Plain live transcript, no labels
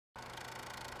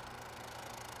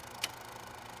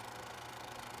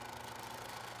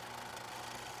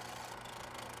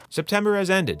September has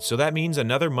ended, so that means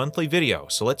another monthly video,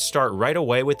 so let's start right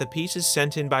away with the pieces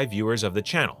sent in by viewers of the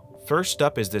channel. First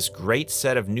up is this great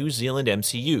set of New Zealand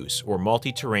MCUs, or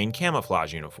multi-terrain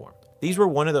camouflage uniform. These were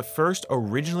one of the first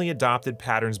originally adopted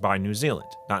patterns by New Zealand,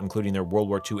 not including their World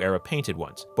War II era painted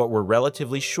ones, but were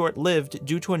relatively short-lived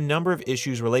due to a number of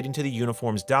issues relating to the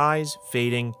uniform's dyes,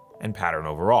 fading, and pattern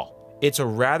overall. It's a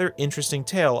rather interesting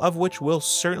tale of which we'll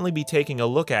certainly be taking a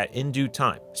look at in due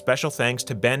time. Special thanks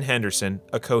to Ben Henderson,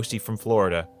 a coastie from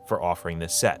Florida, for offering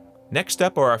this set. Next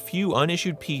up are a few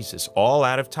unissued pieces, all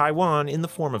out of Taiwan in the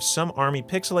form of some Army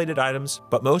pixelated items,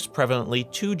 but most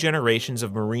prevalently 2 generations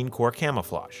of Marine Corps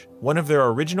camouflage. One of their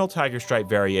original Tiger Stripe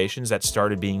variations that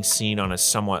started being seen on a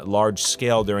somewhat large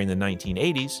scale during the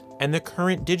 1980s, and the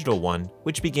current digital one,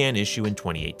 which began issue in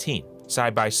 2018.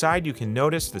 Side by side, you can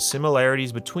notice the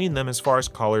similarities between them as far as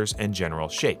colors and general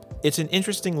shape. It's an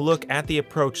interesting look at the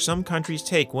approach some countries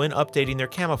take when updating their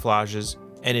camouflages,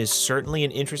 and is certainly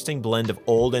an interesting blend of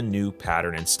old and new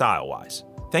pattern and style-wise.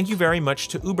 Thank you very much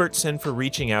to Ubertzen for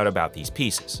reaching out about these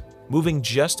pieces. Moving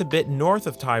just a bit north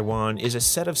of Taiwan is a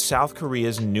set of South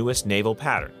Korea's newest naval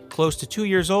pattern. Close to 2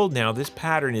 years old now, this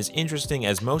pattern is interesting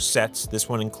as most sets, this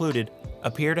one included,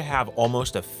 appear to have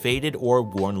almost a faded or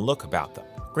worn look about them.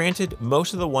 Granted,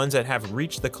 most of the ones that have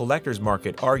reached the collector's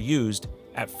market are used.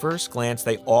 At first glance,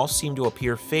 they all seem to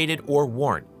appear faded or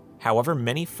worn. However,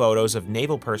 many photos of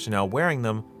naval personnel wearing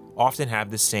them often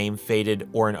have the same faded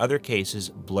or, in other cases,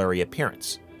 blurry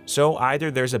appearance. So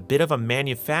either there's a bit of a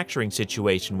manufacturing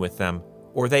situation with them,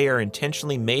 or they are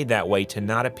intentionally made that way to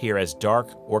not appear as dark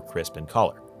or crisp in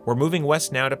color. We're moving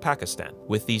west now to Pakistan,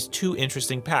 with these 2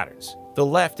 interesting patterns. The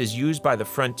left is used by the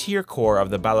Frontier Corps of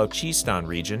the Balochistan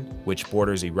region, which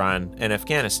borders Iran and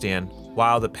Afghanistan,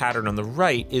 while the pattern on the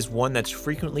right is one that's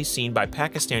frequently seen by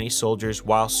Pakistani soldiers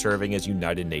while serving as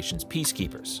United Nations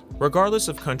peacekeepers. Regardless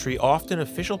of country, often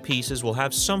official pieces will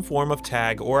have some form of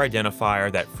tag or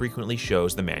identifier that frequently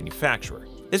shows the manufacturer.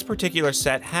 This particular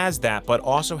set has that, but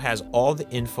also has all the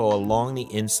info along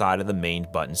the inside of the main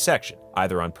button section,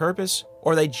 either on purpose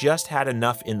or they just had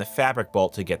enough in the fabric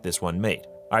bolt to get this one made.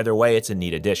 Either way, it's a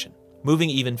neat addition. Moving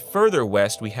even further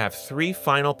west, we have 3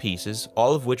 final pieces,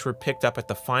 all of which were picked up at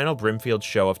the final Brimfield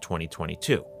show of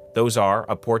 2022. Those are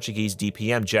a Portuguese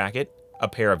DPM jacket, a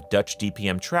pair of Dutch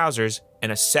DPM trousers,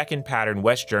 and a second pattern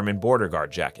West German border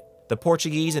guard jacket. The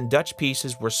Portuguese and Dutch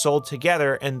pieces were sold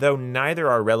together, and though neither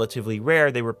are relatively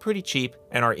rare, they were pretty cheap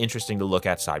and are interesting to look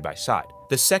at side by side.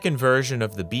 The second version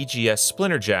of the BGS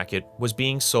Splinter jacket was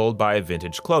being sold by a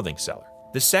vintage clothing seller.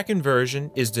 The second version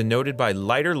is denoted by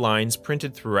lighter lines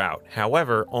printed throughout,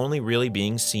 however, only really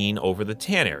being seen over the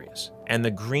tan areas, and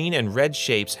the green and red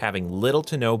shapes having little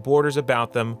to no borders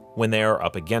about them when they are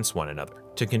up against one another.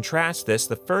 To contrast this,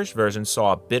 the first version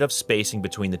saw a bit of spacing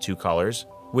between the 2 colors,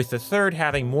 with the third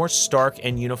having more stark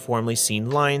and uniformly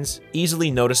seen lines,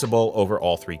 easily noticeable over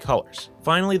all 3 colors.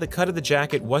 Finally, the cut of the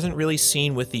jacket wasn't really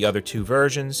seen with the other 2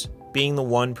 versions, being the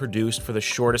one produced for the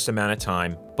shortest amount of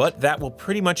time, but that will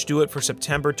pretty much do it for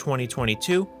September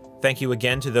 2022. Thank you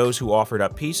again to those who offered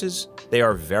up pieces. They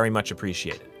are very much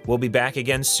appreciated. We'll be back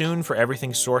again soon for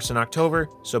everything sourced in October,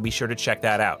 so be sure to check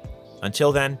that out.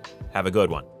 Until then, have a good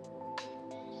one.